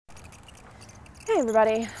Hey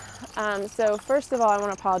everybody. So first of all, I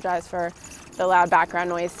want to apologize for the loud background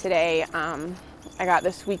noise today. I got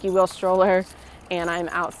the squeaky wheel stroller and I'm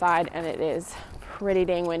outside and it is pretty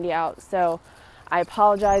dang windy out. So I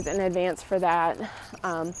apologize in advance for that.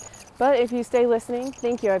 But if you stay listening,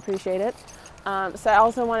 thank you. I appreciate it. So I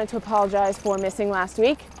also wanted to apologize for missing last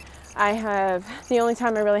week. The only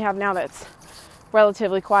time I really have now that's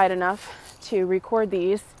relatively quiet enough to record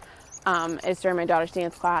these is during my daughter's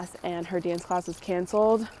dance class, and her dance class was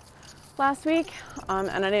canceled last week,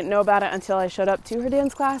 and I didn't know about it until I showed up to her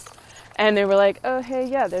dance class, and they were like, oh, hey,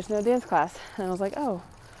 yeah, there's no dance class, and I was like, oh,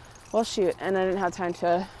 well, shoot, and I didn't have time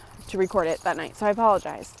to record it that night, so I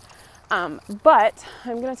apologize. But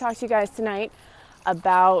I'm going to talk to you guys tonight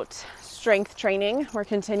about strength training. We're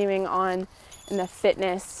continuing on in the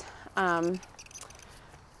fitness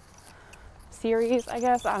series, I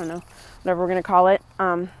guess, I don't know, whatever we're going to call it.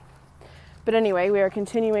 But anyway, we are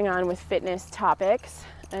continuing on with fitness topics,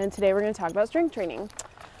 and today we're going to talk about strength training,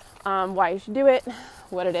 why you should do it,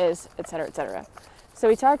 what it is, etc., etc. So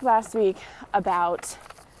we talked last week about,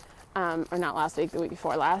 or not last week, the week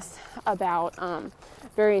before last, about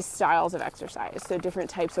various styles of exercise, so different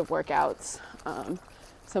types of workouts.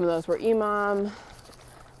 Some of those were EMOM,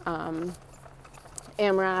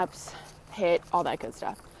 AMRAPs, HIIT, all that good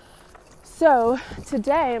stuff. So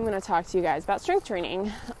today I'm going to talk to you guys about strength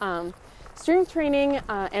training. Strength training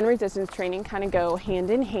and resistance training kind of go hand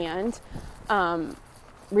in hand.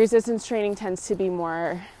 Resistance training tends to be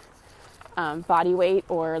more body weight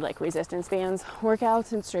or like resistance bands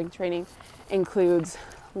workouts, and strength training includes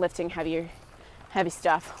lifting heavy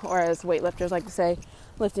stuff, or as weightlifters like to say,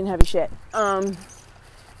 lifting heavy shit.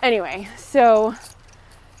 Anyway, so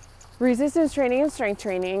resistance training and strength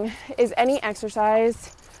training is any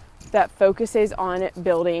exercise that focuses on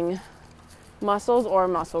building muscles or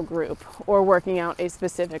muscle group, or working out a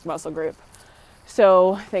specific muscle group.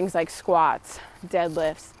 So things like squats,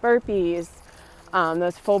 deadlifts, burpees,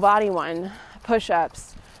 those full body one,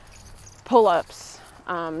 push-ups, pull-ups,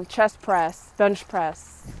 chest press, bench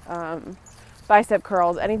press, bicep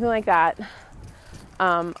curls, anything like that,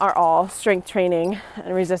 are all strength training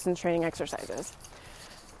and resistance training exercises.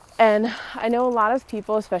 And I know a lot of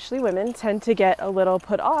people, especially women, tend to get a little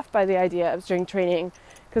put off by the idea of strength training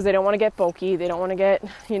because they don't want to get bulky, they don't want to get,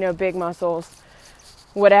 big muscles,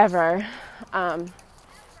 whatever.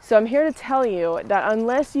 So I'm here to tell you that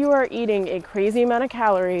unless you are eating a crazy amount of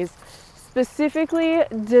calories specifically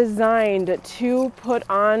designed to put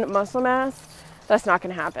on muscle mass, that's not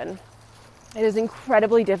going to happen. It is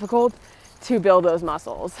incredibly difficult to build those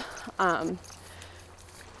muscles.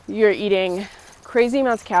 You're eating crazy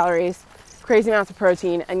amounts of calories, crazy amounts of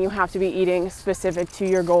protein, and you have to be eating specific to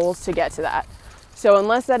your goals to get to that. So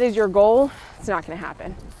unless that is your goal, it's not going to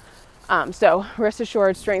happen. So rest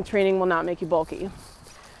assured, strength training will not make you bulky,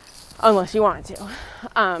 unless you want it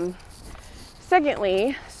to.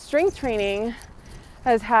 Secondly, strength training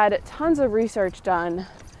has had tons of research done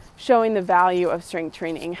showing the value of strength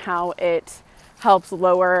training, how it helps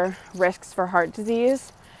lower risks for heart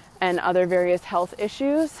disease and other various health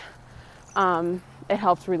issues. It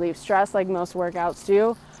helps relieve stress like most workouts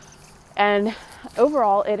do. And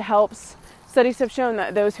overall, it helps. Studies have shown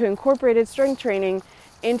that those who incorporated strength training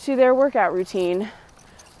into their workout routine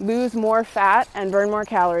lose more fat and burn more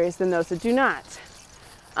calories than those that do not.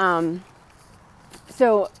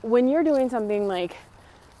 So when you're doing something like,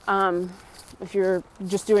 if you're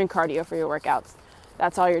just doing cardio for your workouts,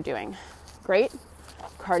 that's all you're doing. Great.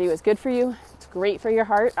 Cardio is good for you. It's great for your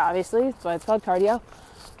heart, obviously. That's why it's called cardio.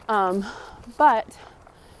 But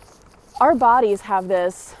our bodies have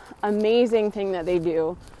this amazing thing that they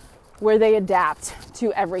do where they adapt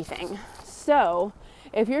to everything. So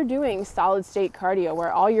if you're doing solid state cardio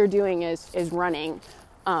where all you're doing is running,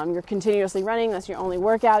 you're continuously running, that's your only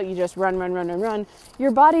workout, you just run, your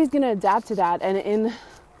body's going to adapt to that. And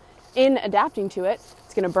in adapting to it,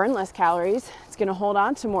 it's going to burn less calories, it's going to hold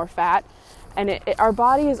on to more fat, and our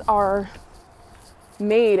bodies are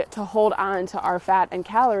made to hold on to our fat and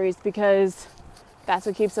calories because that's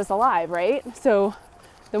what keeps us alive, right? So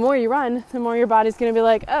the more you run, the more your body's going to be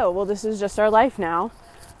like, oh, well, this is just our life now.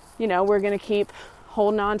 We're going to keep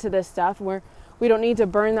holding on to this stuff where we don't need to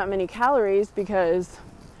burn that many calories because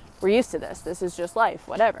we're used to this. This is just life,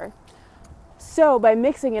 whatever. So by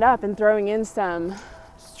mixing it up and throwing in some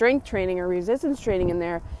strength training or resistance training in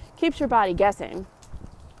there, keeps your body guessing.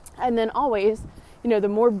 And then always, the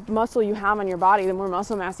more muscle you have on your body, the more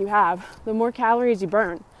muscle mass you have, the more calories you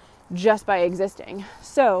burn just by existing.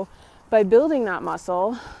 So by building that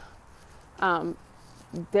muscle,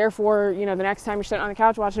 therefore, the next time you're sitting on the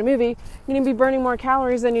couch watching a movie, you're going to be burning more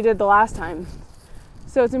calories than you did the last time.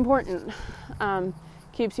 So it's important.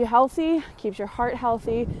 Keeps you healthy, keeps your heart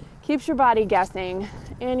healthy, keeps your body guessing.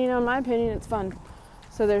 And, in my opinion, it's fun.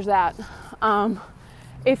 So there's that.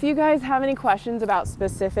 If you guys have any questions about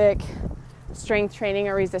specific strength training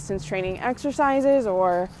or resistance training exercises,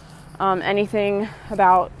 or anything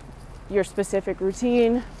about your specific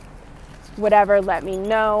routine, whatever, let me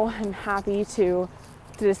know. I'm happy to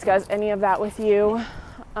discuss any of that with you.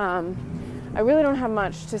 I really don't have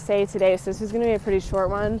much to say today, so this is going to be a pretty short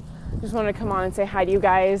one. Just wanted to come on and say hi to you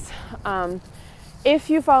guys. If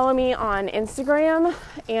you follow me on Instagram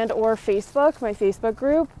and or Facebook, my Facebook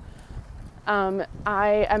group,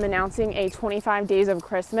 I am announcing a 25 Days of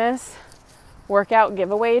Christmas workout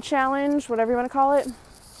giveaway challenge, whatever you want to call it.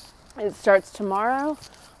 It starts tomorrow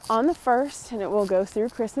on the 1st, and it will go through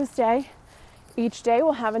Christmas Day. Each day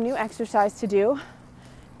we'll have a new exercise to do.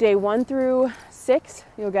 Day 1 through 6,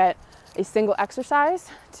 you'll get a single exercise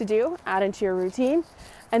to do, add into your routine.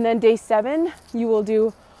 And then day 7, you will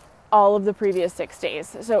do all of the previous 6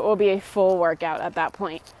 days. So it will be a full workout at that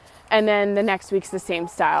point. And then the next week's the same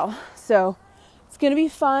style. So it's going to be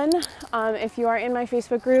fun. If you are in my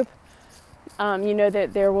Facebook group, you know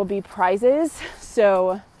that there will be prizes.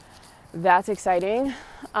 So that's exciting.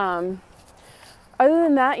 Other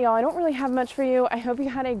than that, y'all, I don't really have much for you. I hope you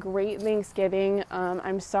had a great Thanksgiving.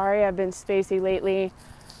 I'm sorry I've been spacey lately.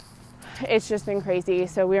 It's just been crazy.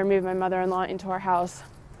 So we are moving my mother-in-law into our house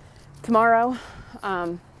tomorrow.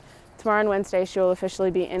 Tomorrow and Wednesday, she will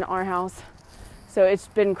officially be in our house. So it's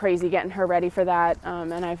been crazy getting her ready for that.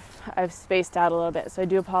 And I've spaced out a little bit. So I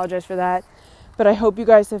do apologize for that. But I hope you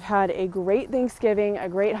guys have had a great Thanksgiving, a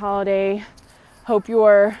great holiday. Hope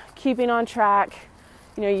you're keeping on track.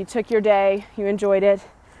 You took your day, you enjoyed it,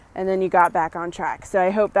 and then you got back on track. So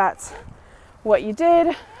I hope that's what you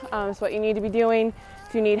did. It's what you need to be doing.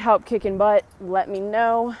 If you need help kicking butt, let me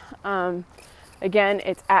know. Again,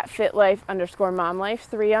 it's at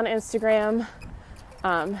 @fitlife_momlife3 on Instagram.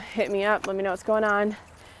 Hit me up, let me know what's going on,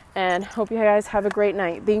 and hope you guys have a great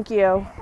night. Thank you.